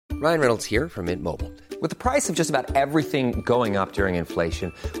Ryan Reynolds here from Mint Mobile. With the price of just about everything going up during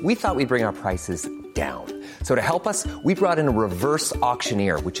inflation, we thought we'd bring our prices down. So to help us, we brought in a reverse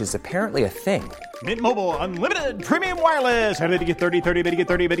auctioneer, which is apparently a thing. Mint Mobile Unlimited Premium Wireless. How to get 30, 30, bit to get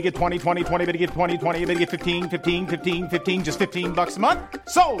 30, bit to get 20, 20, 20, bit to get 20, 20, bit to get 15, 15, 15, 15, just $15 a month?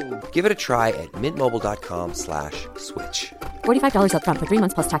 Sold! Give it a try at mintmobile.com/switch. $45 up front for 3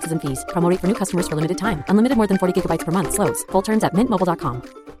 months plus taxes and fees. Promo rate for new customers for limited time. Unlimited more than 40 gigabytes per month. Slows full terms at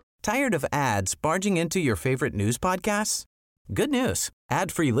mintmobile.com. Tired of ads barging into your favorite news podcasts? Good news.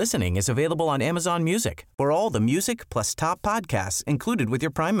 Ad-free listening is available on Amazon Music for all the music plus top podcasts included with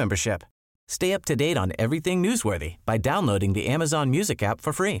your Prime membership. Stay up to date on everything newsworthy by downloading the Amazon Music app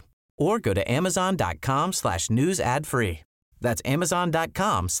for free or go to amazon.com/news ad free. That's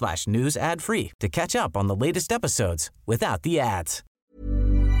amazon.com/news ad free to catch up on the latest episodes without the ads.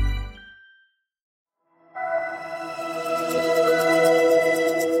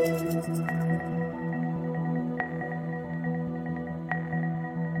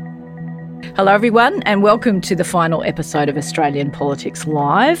 Hello everyone and welcome to the final episode of Australian Politics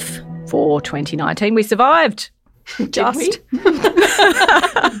Live for 2019. We survived. Just limping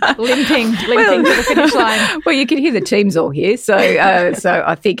to the finish line. Well, you can hear the teams all here. So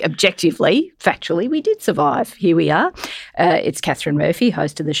I think objectively, factually, we did survive. Here we are. It's Catherine Murphy,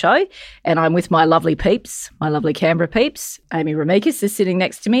 host of the show, and I'm with my lovely peeps, my lovely Canberra peeps. Amy Ramikis is sitting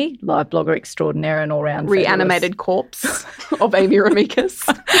next to me, live blogger extraordinaire and all-round reanimated corpse of Amy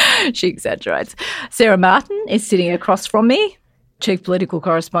Ramikis. She exaggerates. Sarah Martin is sitting across from me. Chief political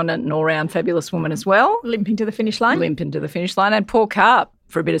correspondent and all-round fabulous woman as well. Limping to the finish line. Limping to the finish line. And Paul Karp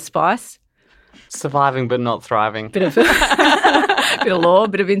for a bit of spice. Surviving but not thriving. Bit of law,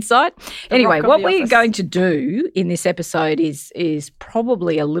 bit of insight. Anyway, what we're going to do in this episode is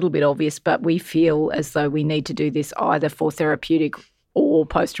probably a little bit obvious, but we feel as though we need to do this either for therapeutic or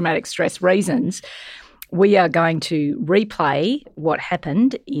post-traumatic stress reasons. We are going to replay what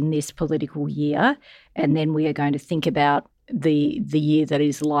happened in this political year, and then we are going to think about the year that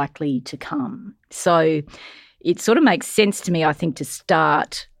is likely to come. So it sort of makes sense to me, I think, to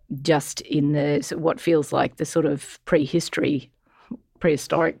start just in what feels like the sort of prehistoric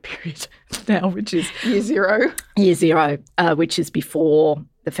period now, which is Year zero, which is before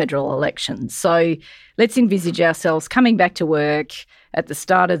the federal election. So let's envisage ourselves coming back to work at the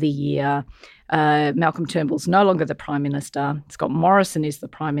start of the year. Malcolm Turnbull's no longer the Prime Minister. Scott Morrison is the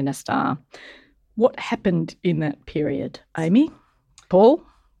Prime Minister. What happened in that period, Amy? Paul's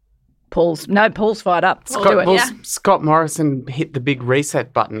fired up. Scott Morrison hit the big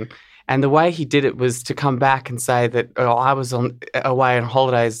reset button, and the way he did it was to come back and say that I was away on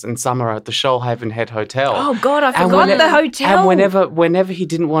holidays in summer at the Shoalhaven Head Hotel. Oh God, I forgot the hotel. And whenever he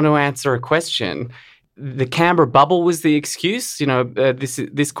didn't want to answer a question, the Canberra bubble was the excuse. You know,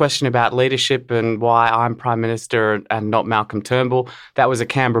 this question about leadership and why I'm Prime Minister and not Malcolm Turnbull, that was a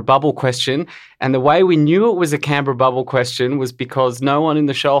Canberra bubble question. And the way we knew it was a Canberra bubble question was because no one in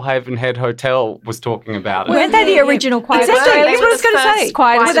the Shoalhaven Head Hotel was talking about it. Weren't they the original quiet Exactly. Australians? That's what I was going to say.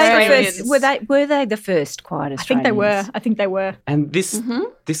 Quiet Australians. Australians. Were they the first quiet Australians? I think they were. And this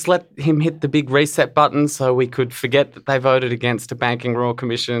let him hit the big reset button so we could forget that they voted against a Banking Royal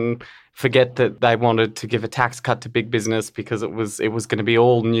Commission, forget that they wanted to give a tax cut to big business because it was going to be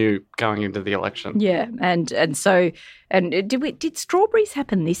all new going into the election. Yeah, and did strawberries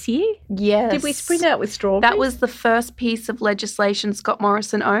happen this year? Yes. Did we sprint out with strawberries? That was the first piece of legislation Scott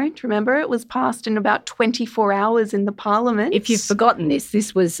Morrison owned. Remember, it was passed in about 24 hours in the Parliament. If you've forgotten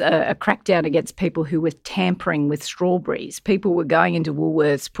this was a crackdown against people who were tampering with strawberries. People were going into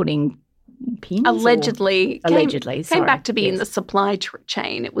Woolworths putting pins? Allegedly came back to be in Yes. the supply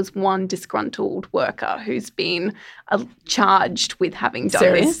chain. It was one disgruntled worker who's been charged with having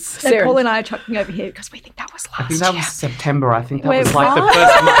done this. Sarah. Paul and I are chucking over here because we think that was last I think that year. was September. I think that We're was like the right.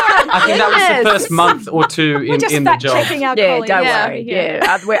 first month. I think that was Yes. the first month or two in the job. Our Yeah, colleagues. don't worry.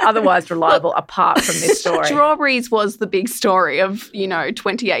 Yeah. We're otherwise reliable apart from this story. Strawberries was the big story of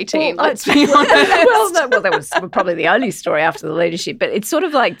 2018. Well, let's be honest. that was probably the only story after the leadership. But it's sort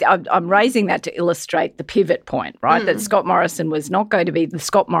of like I'm raising that to illustrate the pivot point, right? That Scott Morrison was not going to be the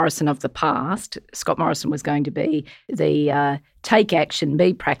Scott Morrison of the past. Scott Morrison was going to be the take action,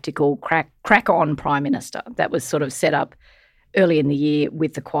 be practical, crack on Prime Minister. That was sort of set up early in the year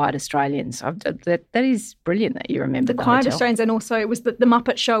with the Quiet Australians. That is brilliant that you remember the Quiet hotel. Australians, and also it was the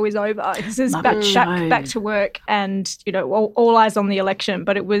Muppet Show is over. This is back to work, and all eyes on the election.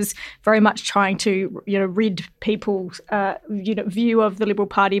 But it was very much trying to rid people's view of the Liberal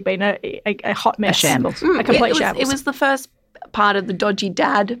Party being a hot mess, a shambles, a complete shambles. It was the first part of the dodgy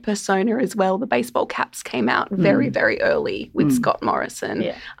dad persona as well. The baseball caps came out very, very early with Scott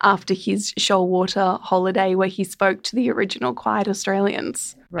Morrison after his Shoalwater holiday where he spoke to the original Quiet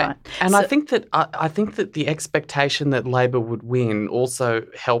Australians. Right. And I think that the expectation that Labor would win also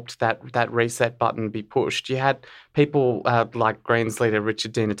helped that reset button be pushed. You had people like Greens leader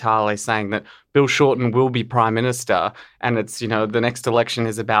Richard Di Natale saying that Bill Shorten will be Prime Minister and it's, the next election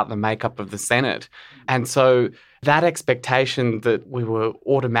is about the makeup of the Senate. And so that expectation that we were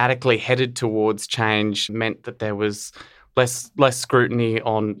automatically headed towards change meant that there was less scrutiny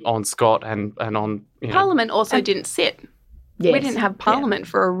on Scott and on Parliament also didn't sit. Yes. We didn't have Parliament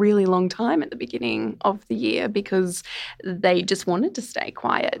for a really long time at the beginning of the year because they just wanted to stay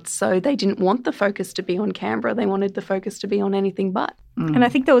quiet. So they didn't want the focus to be on Canberra. They wanted the focus to be on anything but. And I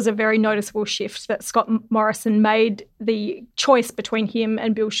think there was a very noticeable shift that Scott Morrison made the choice between him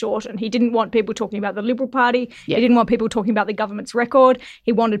and Bill Shorten. He didn't want people talking about the Liberal Party. He didn't want people talking about the government's record.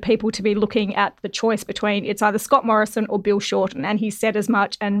 He wanted people to be looking at the choice between it's either Scott Morrison or Bill Shorten. And he said as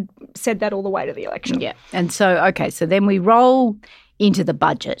much and said that all the way to the election. Yeah. And so then we roll into the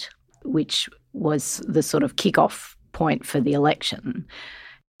budget, which was the sort of kick-off point for the election.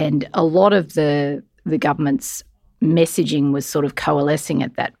 And a lot of the government's messaging was sort of coalescing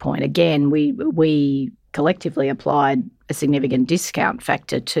at that point. Again, we collectively applied a significant discount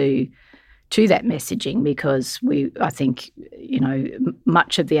factor to that messaging because I think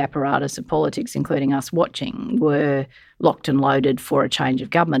much of the apparatus of politics, including us watching, were locked and loaded for a change of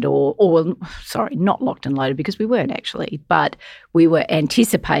government or not locked and loaded because we weren't actually, but we were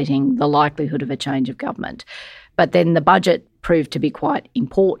anticipating the likelihood of a change of government. But then the budget proved to be quite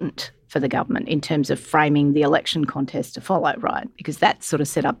important for the government in terms of framing the election contest to follow, right? Because that sort of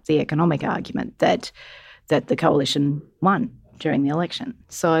set up the economic argument that the coalition won during the election.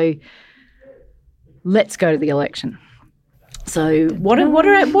 So let's go to the election. So what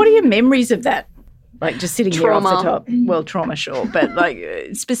are your memories of that? Like just sitting here off the top. Well, trauma, sure, but like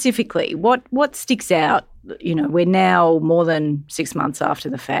specifically, what sticks out? We're now more than 6 months after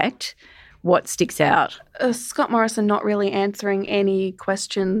the fact. What sticks out? Scott Morrison not really answering any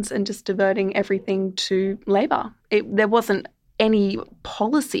questions and just diverting everything to Labor. There wasn't any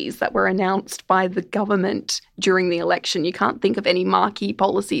policies that were announced by the government during the election. You can't think of any marquee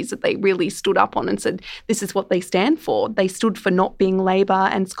policies that they really stood up on and said, this is what they stand for. They stood for not being Labor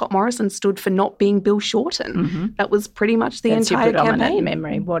and Scott Morrison stood for not being Bill Shorten. Mm-hmm. That was pretty much the entire campaign.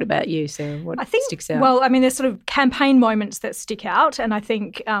 Memory. What about you, Sarah? What sticks out? Well, I mean, there's sort of campaign moments that stick out. And I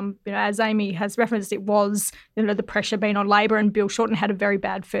think, as Amy has referenced, it was, the pressure being on Labor and Bill Shorten had a very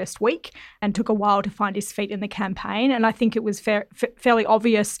bad first week and took a while to find his feet in the campaign. And I think it was fairly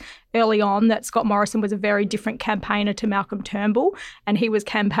obvious early on that Scott Morrison was a very different campaigner to Malcolm Turnbull, and he was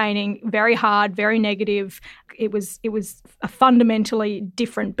campaigning very hard, very negative. It was a fundamentally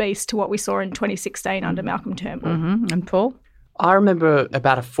different beast to what we saw in 2016 under Malcolm Turnbull. Mm-hmm. And Paul? I remember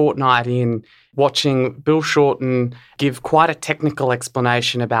about a fortnight in watching Bill Shorten give quite a technical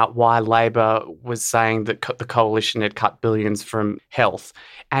explanation about why Labor was saying that the coalition had cut billions from health.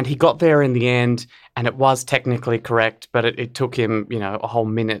 And he got there in the end and it was technically correct, but it took him, a whole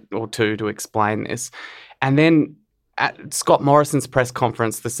minute or two to explain this. And then at Scott Morrison's press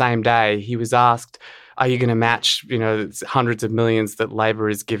conference the same day, he was asked, are you going to match, hundreds of millions that Labor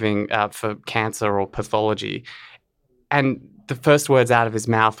is giving for cancer or pathology? And the first words out of his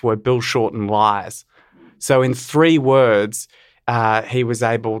mouth were Bill Shorten lies. So in 3 words, he was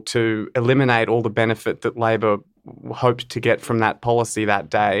able to eliminate all the benefit that Labor hoped to get from that policy that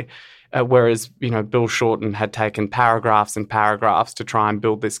day, whereas, Bill Shorten had taken paragraphs and paragraphs to try and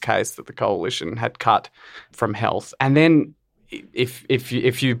build this case that the coalition had cut from health. And then if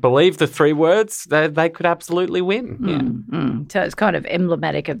you believe the 3 words, they could absolutely win. So it's kind of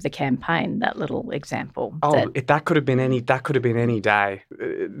emblematic of the campaign, that little example. That could have been any day.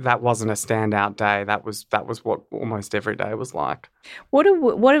 That wasn't a standout day. That was what almost every day was like. What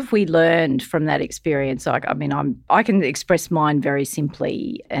have we learned from that experience? I can express mine very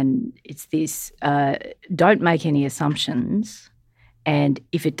simply, and it's this: don't make any assumptions, and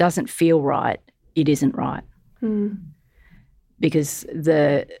if it doesn't feel right, it isn't right. Because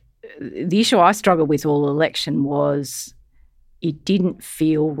the issue I struggled with all election was it didn't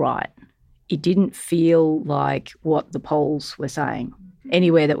feel right. It didn't feel like what the polls were saying.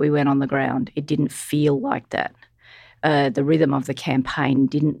 Anywhere that we went on the ground, it didn't feel like that. The rhythm of the campaign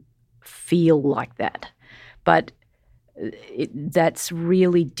didn't feel like that. But that's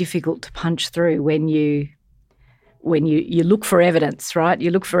really difficult to punch through when you look for evidence, right?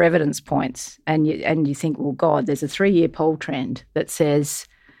 You look for evidence points and you think, well, God, there's a 3-year poll trend that says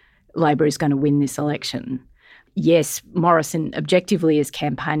Labor is going to win this election. yes, Morrison objectively is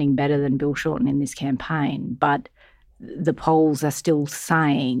campaigning better than Bill Shorten in this campaign, but the polls are still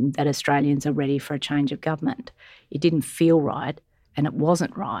saying that Australians are ready for a change of government. It didn't feel right, and it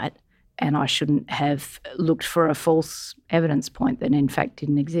wasn't right, and I shouldn't have looked for a false evidence point that in fact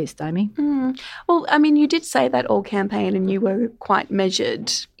didn't exist. Amy? Well, I mean, you did say that all campaign and you were quite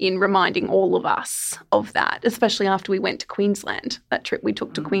measured in reminding all of us of that, especially after we went to Queensland. That trip we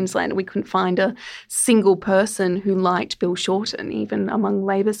took to Queensland, we couldn't find a single person who liked Bill Shorten, even among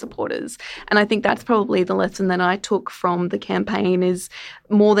Labor supporters. And I think that's probably the lesson that I took from the campaign is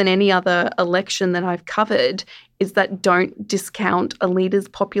more than any other election that I've covered is that don't discount a leader's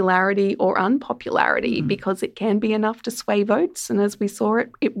popularity or unpopularity because it can be enough to sway votes. And as we saw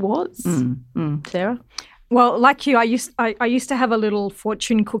it was. Sarah? Well, like you, I used to have a little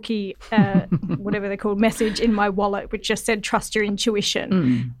fortune cookie, whatever they're called, message in my wallet, which just said, trust your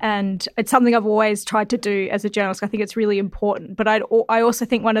intuition. And it's something I've always tried to do as a journalist. I think it's really important. But I also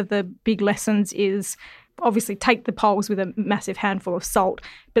think one of the big lessons is obviously take the polls with a massive handful of salt,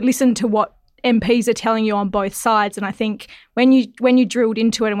 but listen to what MPs are telling you on both sides. And I think when you drilled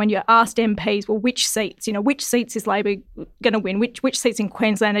into it and when you asked MPs, well, which seats is Labor going to win? Which seats in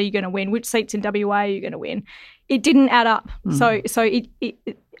Queensland are you going to win? Which seats in WA are you going to win? It didn't add up. So it,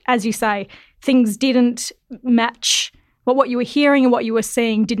 as you say, things didn't match. What you were hearing and what you were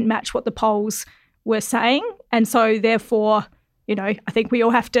seeing didn't match what the polls were saying. And so therefore, I think we all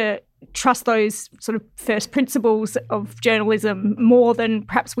have to trust those sort of first principles of journalism more than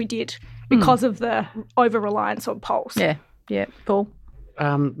perhaps we did because of the over-reliance on polls. Yeah. Paul?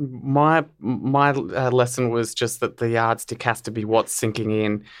 My lesson was just that the yardstick has to be what's sinking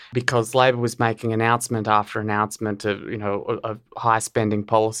in, because Labor was making announcement after announcement of high spending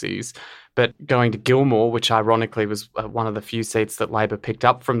policies. But going to Gilmore, which ironically was one of the few seats that Labor picked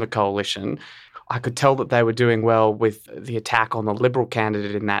up from the coalition, I could tell that they were doing well with the attack on the Liberal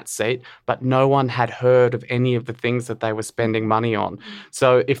candidate in that seat, but no one had heard of any of the things that they were spending money on.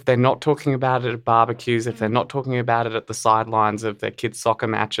 So if they're not talking about it at barbecues, if they're not talking about it at the sidelines of their kids' soccer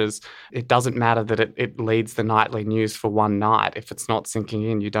matches, it doesn't matter that it leads the nightly news for one night. If it's not sinking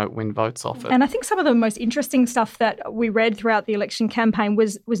in, you don't win votes off it. And I think some of the most interesting stuff that we read throughout the election campaign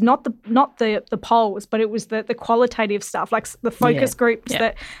was not the polls, but it was the qualitative stuff, like the focus groups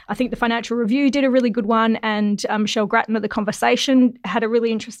that I think the Financial Review did a really good one, and Michelle Grattan at The Conversation had a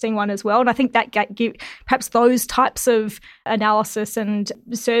really interesting one as well. And I think that perhaps those types of analysis and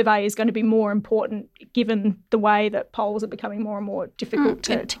survey is going to be more important given the way that polls are becoming more and more difficult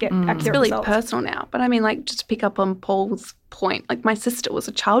to get accurate It's really results. Personal now. But I mean, like, just to pick up on Paul's point, like my sister was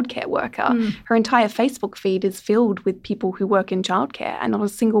a childcare worker. Her entire Facebook feed is filled with people who work in childcare, and not a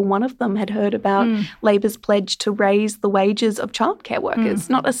single one of them had heard about Labor's pledge to raise the wages of childcare workers.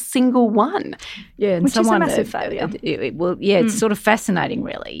 Not a single one. Yeah, and which is a massive failure. It's sort of fascinating,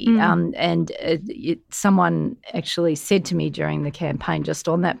 really. Someone actually said to me during the campaign, just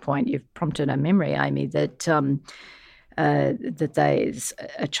on that point, you've prompted a memory, Amy, that a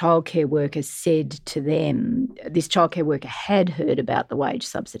childcare worker said to them, this childcare worker had heard about the wage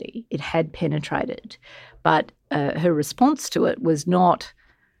subsidy. It had penetrated. But her response to it was not,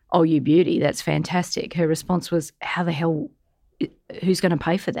 oh, you beauty, that's fantastic. Her response was, how the hell, who's going to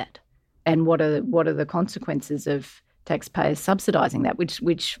pay for that? And what are the consequences of taxpayers subsidising that?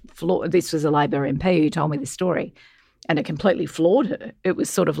 This was a Labor MP who told me this story, and it completely floored her. It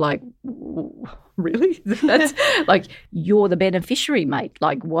was sort of like, really? That's like, you're the beneficiary, mate.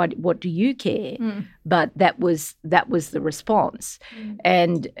 Like, what do you care? But that was the response.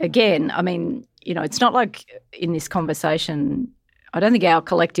 And again, I mean, it's not like in this conversation, I don't think our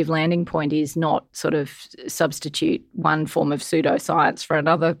collective landing point is not sort of substitute one form of pseudoscience for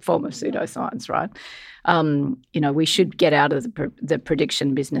another form of pseudoscience, right? We should get out of the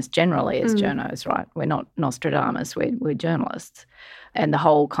prediction business generally as journos, right? We're not Nostradamus, we're journalists. And the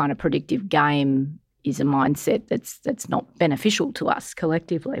whole kind of predictive game is a mindset that's not beneficial to us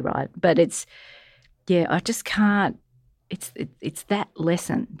collectively, right? But I just can't. It's that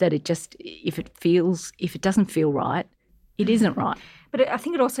lesson that it just, if it doesn't feel right, it isn't right. But I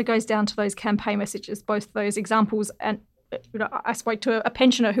think it also goes down to those campaign messages, both those examples. And I spoke to a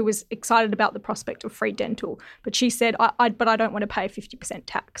pensioner who was excited about the prospect of free dental, but she said, but I don't want to pay 50%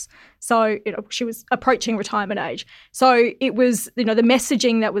 tax. So she was approaching retirement age. So it was the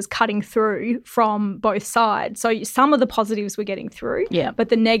messaging that was cutting through from both sides. So some of the positives were getting through, but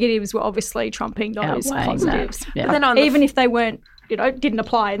the negatives were obviously trumping those positives. Yeah. But then even if they weren't, didn't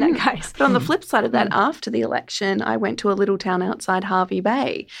apply in that case. But on the flip side of that, after the election, I went to a little town outside Hervey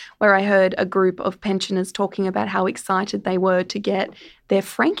Bay where I heard a group of pensioners talking about how excited they were to get their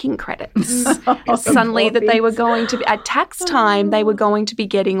franking credits. Suddenly that they were going to be, at tax time, they were going to be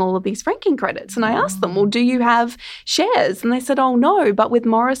getting all of these franking credits. And I asked them, well, do you have shares? And they said, oh, no, but with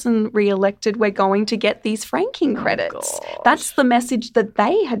Morrison re-elected, we're going to get these franking credits. That's the message that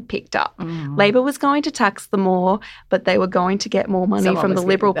they had picked up. Labor was going to tax them more, but they were going to get more money from the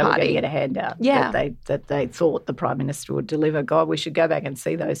Liberal Party. They were going to get a handout that they thought the Prime Minister would deliver. God, we should go back and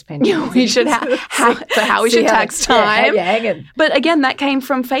see those pensions. We should have, how is your tax time? How you hanging? But again, that came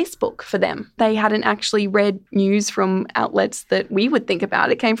from Facebook for them. They hadn't actually read news from outlets that we would think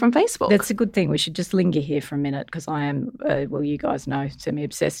about. It came from Facebook. That's a good thing. We should just linger here for a minute because I am, you guys know,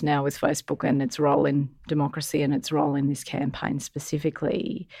 semi-obsessed now with Facebook and its role in democracy and its role in this campaign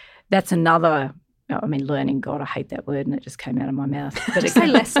specifically. That's another... learning. God, I hate that word, and it just came out of my mouth. But say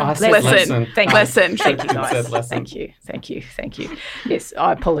lesson. Lesson. Thank you. Lesson. Thank you, guys. Thank you. Yes,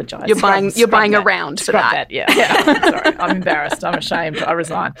 I apologise. You're buying a round for that. Yeah. Sorry, I'm embarrassed. I'm ashamed. I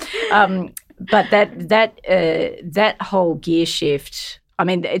resign. But that whole gear shift. I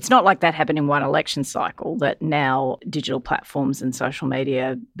mean, it's not like that happened in one election cycle. That now digital platforms and social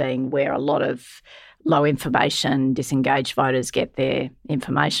media being where a lot of low information, disengaged voters get their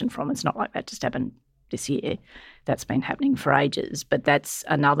information from. It's not like that just happened this year. That's been happening for ages. But that's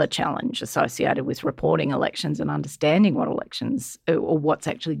another challenge associated with reporting elections and understanding what elections or what's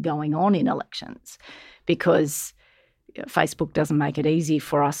actually going on in elections, because Facebook doesn't make it easy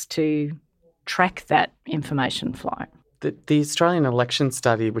for us to track that information flow. The Australian election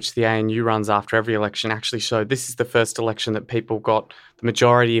study, which the ANU runs after every election, actually showed this is the first election that people got the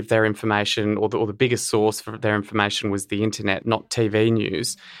majority of their information or the biggest source for their information was the internet, not TV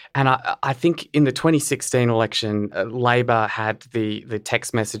news. And I think in the 2016 election, Labor had the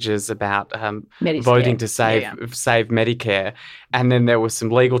text messages about voting to save Medicare. And then there were some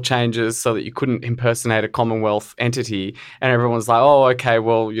legal changes so that you couldn't impersonate a Commonwealth entity. And everyone's like, oh, okay,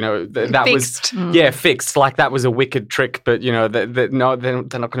 well, that fixed. was fixed. Like that was a wicked trick, but, no, they're not going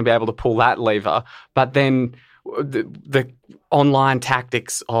to be able to pull that lever. But then the online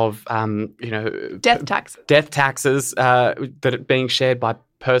tactics of, death taxes that are being shared by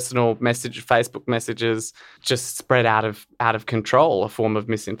personal Facebook messages just spread out of control, a form of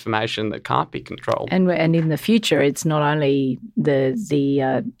misinformation that can't be controlled. And in the future, it's not only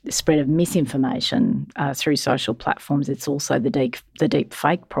the spread of misinformation through social platforms, it's also the deep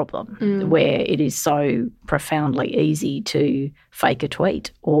fake problem, where it is so profoundly easy to fake a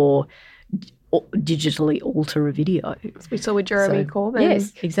tweet or digitally alter a video. We saw with Jeremy Corbyn.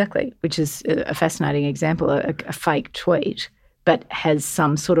 Yes, exactly, which is a fascinating example, a fake tweet, but has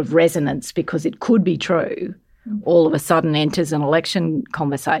some sort of resonance because it could be true, all of a sudden enters an election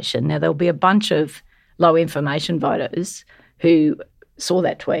conversation. Now, there'll be a bunch of low information voters who saw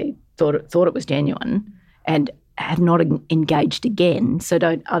that tweet, thought it was genuine, and have not engaged again, so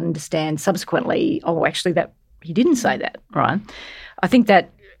don't understand subsequently, oh, actually, that he didn't say that, right? I think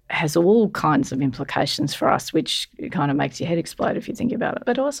that has all kinds of implications for us, which kind of makes your head explode if you think about it.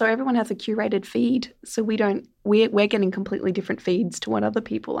 But also everyone has a curated feed, so we're getting completely different feeds to what other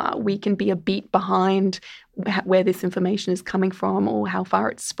people are. We can be a beat behind where this information is coming from or how far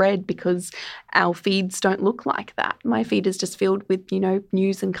it's spread because our feeds don't look like that. My feed is just filled with,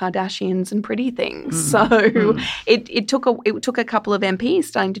 news and Kardashians and pretty things. It took a couple of MPs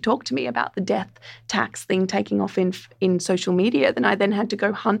starting to talk to me about the death tax thing taking off in social media. Then I had to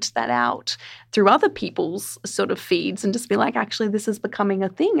go hunt that out through other people's sort of feeds and just be like, actually, this is becoming a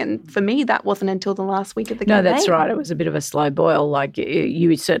thing. And for me, that wasn't until the last week of the campaign. No, that's right. It was a bit of a slow boil. Like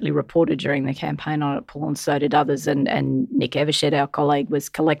you certainly reported during the campaign on it, Paul, and so did others. And Nick Evershed, our colleague, was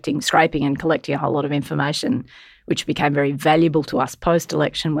scraping and collecting a whole lot of information, which became very valuable to us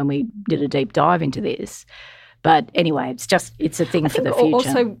post-election when we did a deep dive into this. But anyway, it's a thing for the future.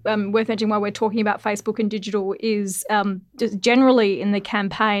 Also worth mentioning while we're talking about Facebook and digital is just generally in the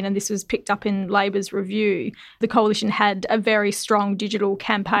campaign, and this was picked up in Labor's review, the coalition had a very strong digital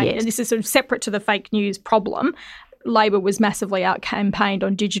campaign. Yes. And this is sort of separate to the fake news problem. Labor was massively out-campaigned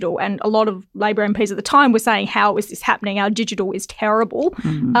on digital, and a lot of Labor MPs at the time were saying, how is this happening? Our digital is terrible.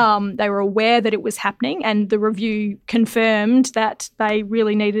 Mm-hmm. They were aware that it was happening, and the review confirmed that they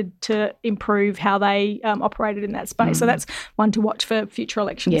really needed to improve how they operated in that space. Mm-hmm. So that's one to watch for future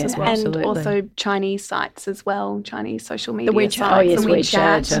elections as well. And absolutely. also Chinese sites as well, Chinese social media WeChat. sites. Oh, yes,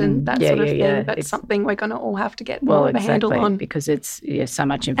 WeChat and that sort of thing. Yeah. That's something we're going to all have to get more of a handle on. Because it's so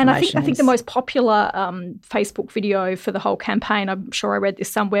much information. And I think the most popular Facebook video video for the whole campaign, I'm sure I read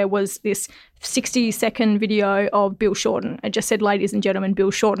this somewhere, was this 60-second video of Bill Shorten. It just said, "Ladies and gentlemen,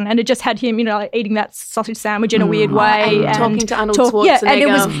 Bill Shorten," and it just had him, eating that sausage sandwich in a weird way, and talking to Arnold Schwarzenegger. Yeah,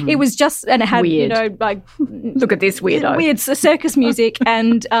 and it was just, and it had Weird. Look at this weirdo. Weird circus music,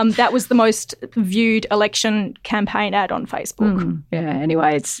 and that was the most viewed election campaign ad on Facebook. Yeah.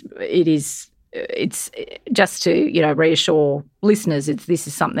 Anyway, it's just to reassure listeners. This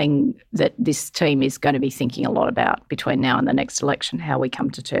is something that this team is going to be thinking a lot about between now and the next election. How we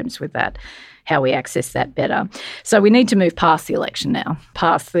come to terms with that, how we access that better. So we need to move past the election now,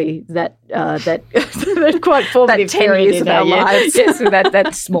 past that quite formative 10 years of our lives. Yes,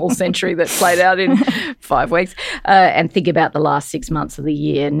 that small century that played out in 5 weeks, and think about the last 6 months of the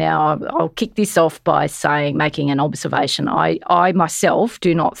year. Now, I'll kick this off by making an observation. I myself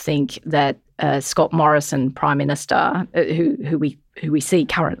do not think that Scott Morrison, Prime Minister, who we see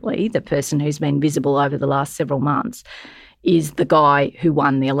currently, the person who's been visible over the last several months, is the guy who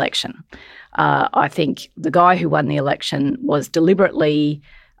won the election. I think the guy who won the election was deliberately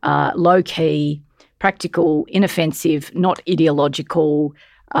low-key, practical, inoffensive, not ideological,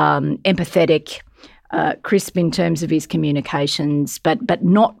 empathetic, crisp in terms of his communications, but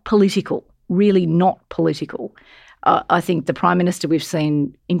not political, really not political. I think the Prime Minister we've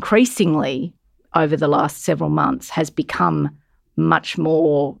seen increasingly over the last several months has become much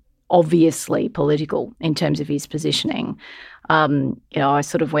more obviously political in terms of his positioning. I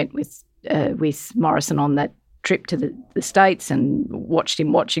sort of went with Morrison on that trip to the States and watched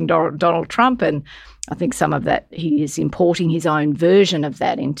him watching Donald Trump, and I think some of that he is importing his own version of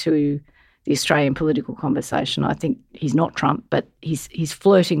that into the Australian political conversation. I think he's not Trump, but he's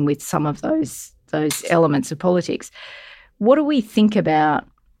flirting with some of those elements of politics. What do we think about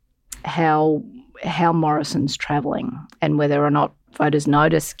how Morrison's travelling and whether or not voters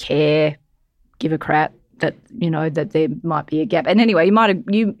notice, care, give a crap that there might be a gap? And anyway,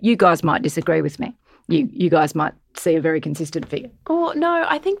 you guys might disagree with me. You guys might see a very consistent figure. Oh, no,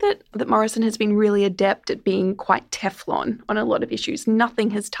 I think that Morrison has been really adept at being quite Teflon on a lot of issues.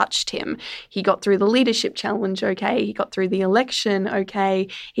 Nothing has touched him. He got through the leadership challenge okay. He got through the election okay.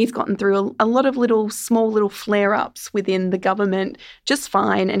 He's gotten through a lot of small little flare-ups within the government just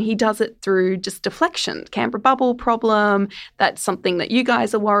fine, and he does it through just deflection. Canberra bubble problem, that's something that you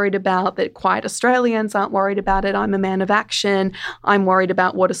guys are worried about, that quiet Australians aren't worried about it. I'm a man of action. I'm worried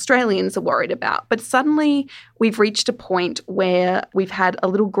about what Australians are worried about. But suddenly we've reached a point where we've had a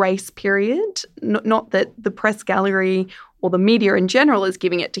little grace period, not that the press gallery or the media in general is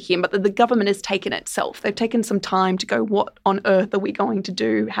giving it to him, but that the government has taken it itself. They've taken some time to go, what on earth are we going to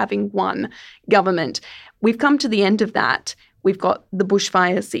do having one government? We've come to the end of that. We've got the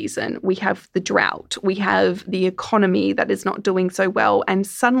bushfire season. We have the drought. We have the economy that is not doing so well. And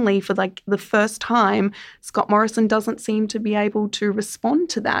suddenly, for the first time, Scott Morrison doesn't seem to be able to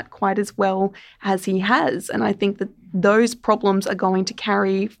respond to that quite as well as he has. And I think that those problems are going to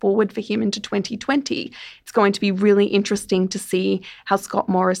carry forward for him into 2020. It's going to be really interesting to see how Scott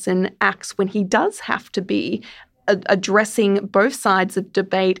Morrison acts when he does have to be addressing both sides of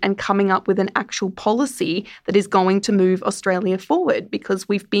debate and coming up with an actual policy that is going to move Australia forward, because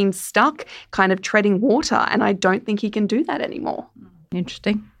we've been stuck kind of treading water, and I don't think he can do that anymore.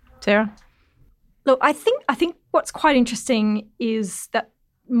 Interesting. Sarah? Look, I think what's quite interesting is that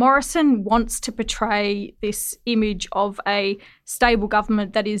Morrison wants to portray this image of a stable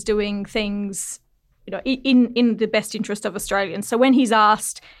government that is doing things, in the best interest of Australians. So when he's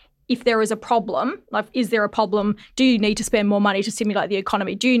asked if there is a problem, like, is there a problem? Do you need to spend more money to stimulate the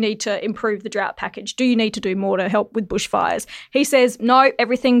economy? Do you need to improve the drought package? Do you need to do more to help with bushfires? He says, no,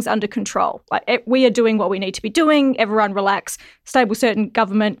 everything's under control. Like, we are doing what we need to be doing. Everyone relax. Stable, certain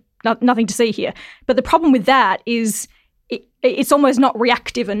government, nothing to see here. But the problem with that is it's almost not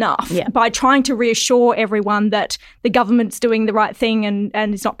reactive enough. By trying to reassure everyone that the government's doing the right thing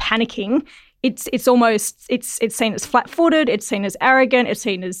and it's not panicking. It's seen as flat-footed. It's seen as arrogant. It's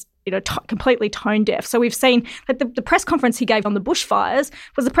seen as completely tone deaf. So we've seen that the press conference he gave on the bushfires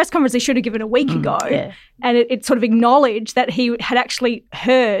was the press conference he should have given a week ago. Yeah. And it sort of acknowledged that he had actually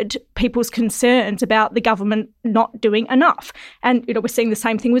heard people's concerns about the government not doing enough. And we're seeing the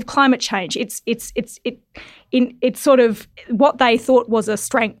same thing with climate change. It's sort of what they thought was a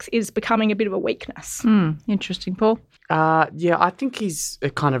strength is becoming a bit of a weakness. Interesting, Paul. I think he's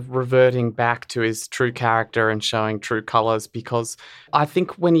kind of reverting back to his true character and showing true colours, because I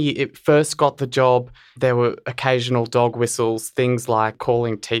think when he first got the job, there were occasional dog whistles, things like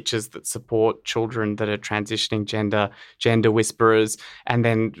calling teachers that support children that are transitioning gender whisperers, and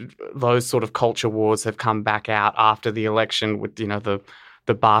then those sort of culture wars have come back out after the election with, the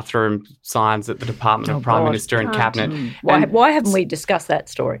the bathroom signs at the Department of Prime Minister and Cabinet. Why haven't we discussed that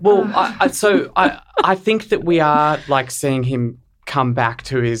story? Well, I think that we are like seeing him come back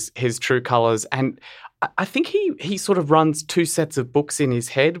to his true colours, and I think he sort of runs two sets of books in his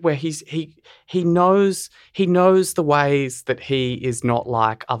head where he knows the ways that he is not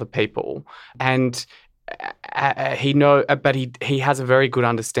like other people, and but he has a very good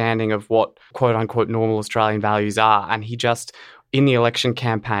understanding of what quote unquote normal Australian values are, and he just in the election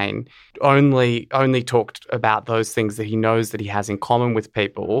campaign only talked about those things that he knows that he has in common with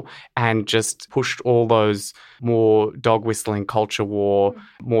people, and just pushed all those more dog whistling culture war,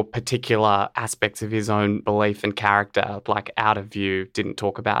 more particular aspects of his own belief and character, like out of view, didn't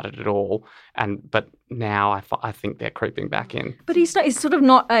talk about it at all. But now I think they're creeping back in. But he's sort of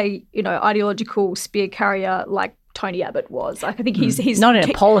not a ideological spear carrier like Tony Abbott was. I think he's not in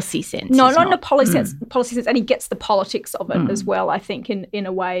a policy sense. No, not in a policy sense, and he gets the politics of it as well. I think in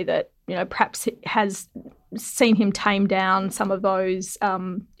a way that perhaps has seen him tame down some of those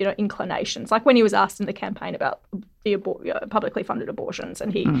inclinations. Like when he was asked in the campaign about the publicly funded abortions,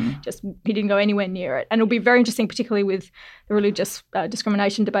 and he didn't go anywhere near it. And it'll be very interesting, particularly with the religious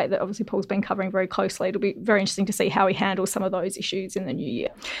discrimination debate that obviously Paul's been covering very closely. It'll be very interesting to see how he handles some of those issues in the new year.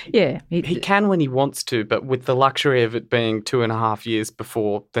 Yeah. He can when he wants to, but with the luxury of it being 2.5 years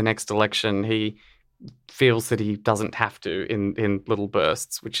before the next election, he feels that he doesn't have to in little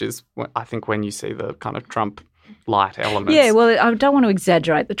bursts, which is, I think, when you see the kind of Trump light elements. Yeah, well, I don't want to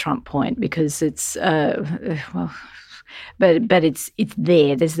exaggerate the Trump point because it's but it's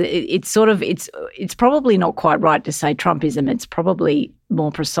there. It's probably not quite right to say Trumpism. It's probably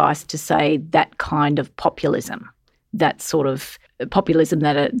more precise to say that kind of populism, that sort of populism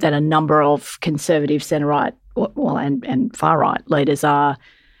that a number of conservative centre-right and far-right leaders are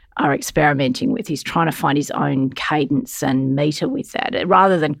experimenting with. He's trying to find his own cadence and meter with that.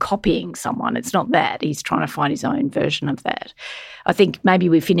 Rather than copying someone, it's not that. He's trying to find his own version of that. I think maybe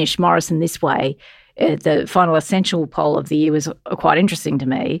we finish Morrison this way. The final Essential poll of the year was quite interesting to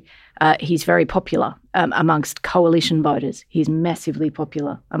me. He's very popular amongst coalition voters. He's massively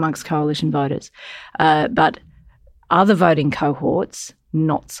popular amongst coalition voters. But other voting cohorts,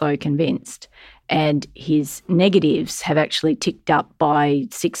 not so convinced. And his negatives have actually ticked up by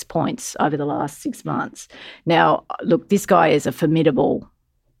 6 points over the last 6 months. Now, look, this guy is a formidable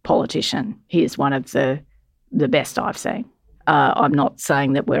politician. He is one of the best I've seen. I'm not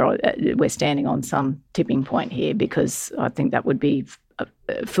saying that we're standing on some tipping point here, because I think that would be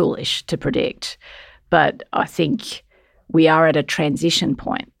foolish to predict. But I think we are at a transition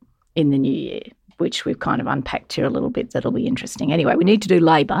point in the new year, which we've kind of unpacked here a little bit. That'll be interesting. Anyway, we need to do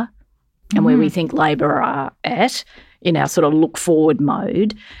Labor and where we think Labor are at in our sort of look forward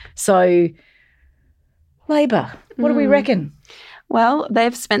mode. So, Labor, what do we reckon? Well,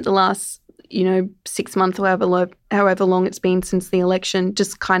 they've spent the last 6 months, however long it's been since the election,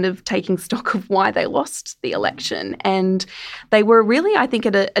 just kind of taking stock of why they lost the election. And they were really, I think,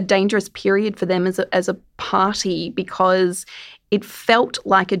 at a dangerous period for them as a party, because it felt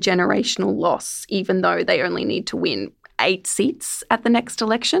like a generational loss, even though they only need to win 8 seats at the next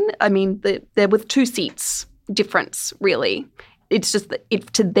election. I mean, there were 2 seats difference, really. It's just that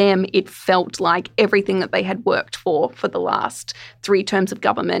to them, it felt like everything that they had worked for the last 3 terms of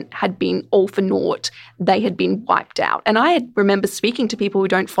government had been all for naught. They had been wiped out. And I remember speaking to people who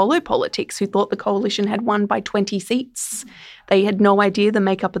don't follow politics who thought the coalition had won by 20 seats. They had no idea the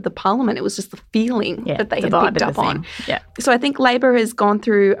makeup of the parliament. It was just the feeling that they had picked up on. Yeah. So I think Labor has gone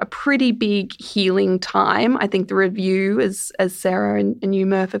through a pretty big healing time. I think the review, as Sarah and you,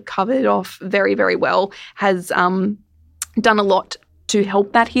 Murph, have covered off very, very well, has done a lot to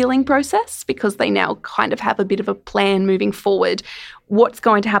help that healing process, because they now kind of have a bit of a plan moving forward. What's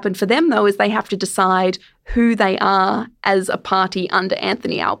going to happen for them, though, is they have to decide who they are as a party under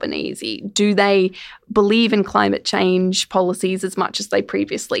Anthony Albanese. Do they believe in climate change policies as much as they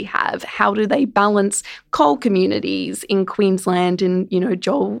previously have? How do they balance coal communities in Queensland and,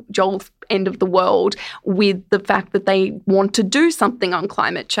 Joel end of the world with the fact that they want to do something on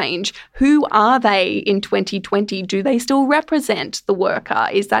climate change? Who are they in 2020? Do they still represent the worker?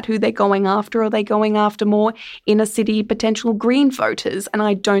 Is that who they're going after? Are they going after more inner city potential Green voters? And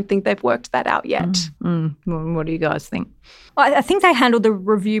I don't think they've worked that out yet. What do you guys think? I think they handled the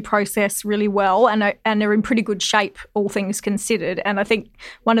review process really well, and they're in pretty good shape, all things considered. And I think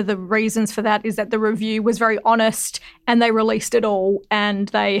one of the reasons for that is that the review was very honest, and they released it all, and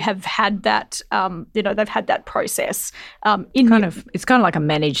they have had that, they've had that process. It's kind of like a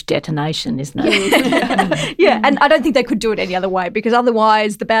managed detonation, isn't it? Yeah, and I don't think they could do it any other way, because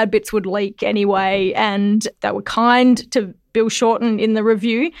otherwise the bad bits would leak anyway. And they were kind to Bill Shorten in the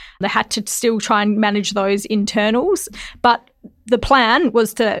review. They had to still try and manage those internals. But the plan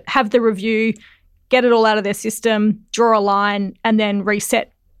was to have the review, get it all out of their system, draw a line, and then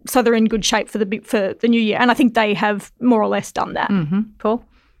reset so they're in good shape for the new year. And I think they have more or less done that. Paul?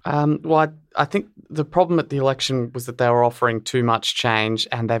 Well, I think the problem at the election was that they were offering too much change,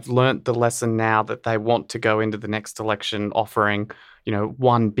 and they've learnt the lesson now that they want to go into the next election offering,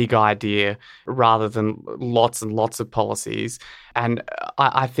 one big idea rather than lots and lots of policies. And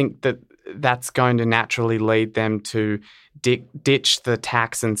I think that that's going to naturally lead them to ditch the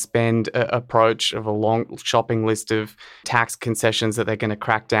tax and spend approach of a long shopping list of tax concessions that they're going to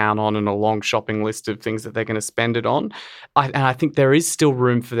crack down on and a long shopping list of things that they're going to spend it on. And I think there is still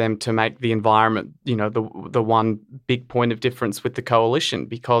room for them to make the environment, the one big point of difference with the coalition,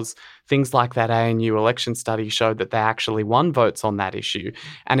 because things like that ANU election study showed that they actually won votes on that issue.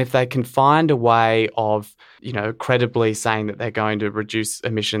 And if they can find a way of, credibly saying that they're going to reduce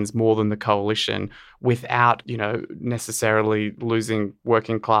emissions more than the coalition without, necessarily losing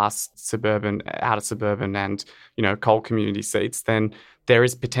working class suburban, outer suburban and, coal community seats, then there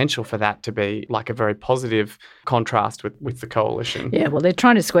is potential for that to be like a very positive contrast with the coalition. Yeah, well, they're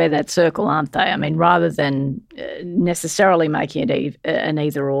trying to square that circle, aren't they? I mean, rather than necessarily making it an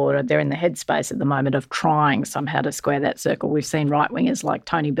either or, they're in the headspace at the moment of trying somehow to square that circle. We've seen right-wingers like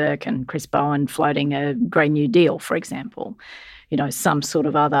Tony Burke and Chris Bowen floating a Green New Deal, for example, some sort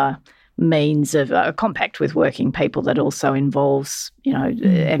of other means of a compact with working people that also involves,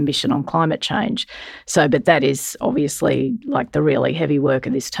 ambition on climate change. So, but that is obviously like the really heavy work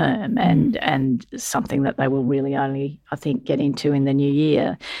of this term and something that they will really only, I think, get into in the new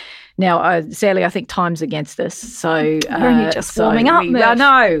year. Now, Sally, I think time's against us. So we're only just warming up. I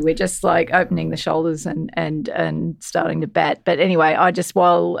know. We're just like opening the shoulders and starting to bat. But anyway,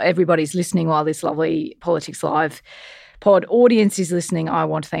 while everybody's listening, while this lovely Politics Live pod audience is listening, I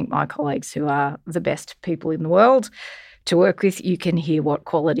want to thank my colleagues who are the best people in the world to work with. You can hear what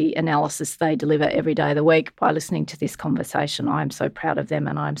quality analysis they deliver every day of the week by listening to this conversation. I am so proud of them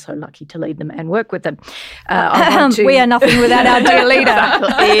and I'm so lucky to lead them and work with them. We are nothing without our dear leader.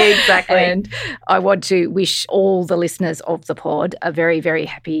 Exactly. And I want to wish all the listeners of the pod a very, very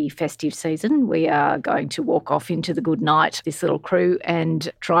happy festive season. We are going to walk off into the good night, this little crew,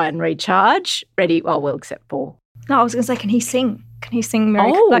 and try and recharge. Ready? Oh, well, except Paul. No, I was going to say, can he sing? Can he sing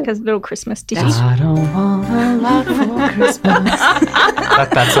like a little Christmas ditty? I don't want a lot for Christmas.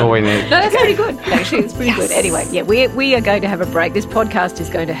 That's all we need. No, that's pretty good. Actually, it's pretty good. Anyway, yeah, we are going to have a break. This podcast is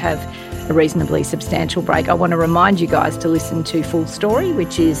going to have a reasonably substantial break. I want to remind you guys to listen to Full Story,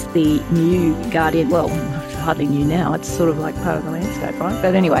 which is the new Guardian, well, hardly new now. It's sort of like part of the landscape, right?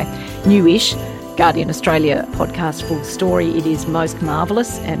 But anyway, newish Guardian Australia podcast, Full Story. It is most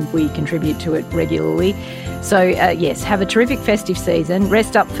marvellous and we contribute to it regularly. So, yes, have a terrific festive season.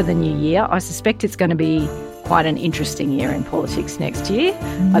 Rest up for the new year. I suspect it's going to be quite an interesting year in politics next year.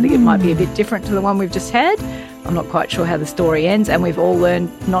 I think it might be a bit different to the one we've just had. I'm not quite sure how the story ends, and we've all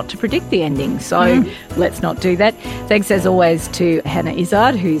learned not to predict the ending. So let's not do that. Thanks, as always, to Hannah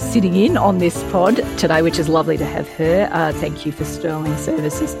Izzard, who's sitting in on this pod today, which is lovely to have her. Thank you for sterling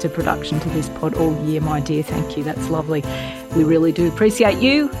services to production to this pod all year, my dear. Thank you. That's lovely. We really do appreciate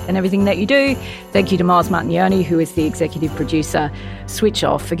you and everything that you do. Thank you to Miles Martignoni, who is the executive producer. Switch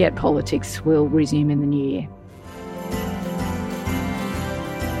off. Forget politics. We'll resume in the new year.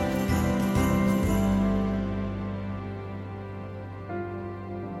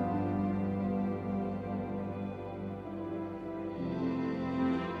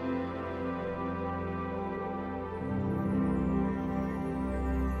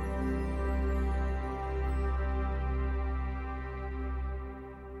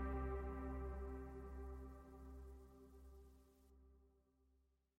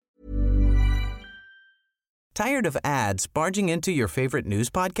 Tired of ads barging into your favorite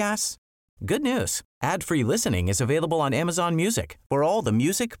news podcasts? Good news. Ad-free listening is available on Amazon Music for all the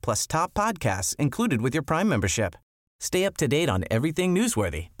music plus top podcasts included with your Prime membership. Stay up to date on everything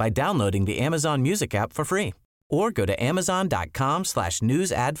newsworthy by downloading the Amazon Music app for free or go to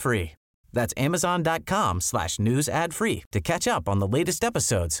amazon.com/news ad free. That's amazon.com/news ad free to catch up on the latest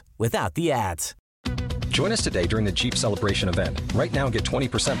episodes without the ads. Join us today during the Jeep Celebration event. Right now, get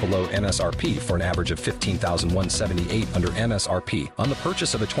 20% below MSRP for an average of $15,178 under MSRP on the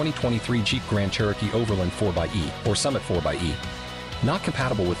purchase of a 2023 Jeep Grand Cherokee Overland 4xE or Summit 4xE. Not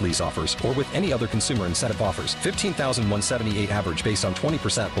compatible with lease offers or with any other consumer incentive offers. $15,178 average based on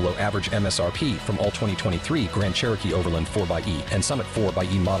 20% below average MSRP from all 2023 Grand Cherokee Overland 4xE and Summit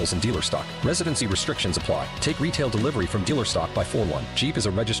 4xE models in dealer stock. Residency restrictions apply. Take retail delivery from dealer stock by 4/1. Jeep is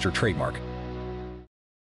a registered trademark.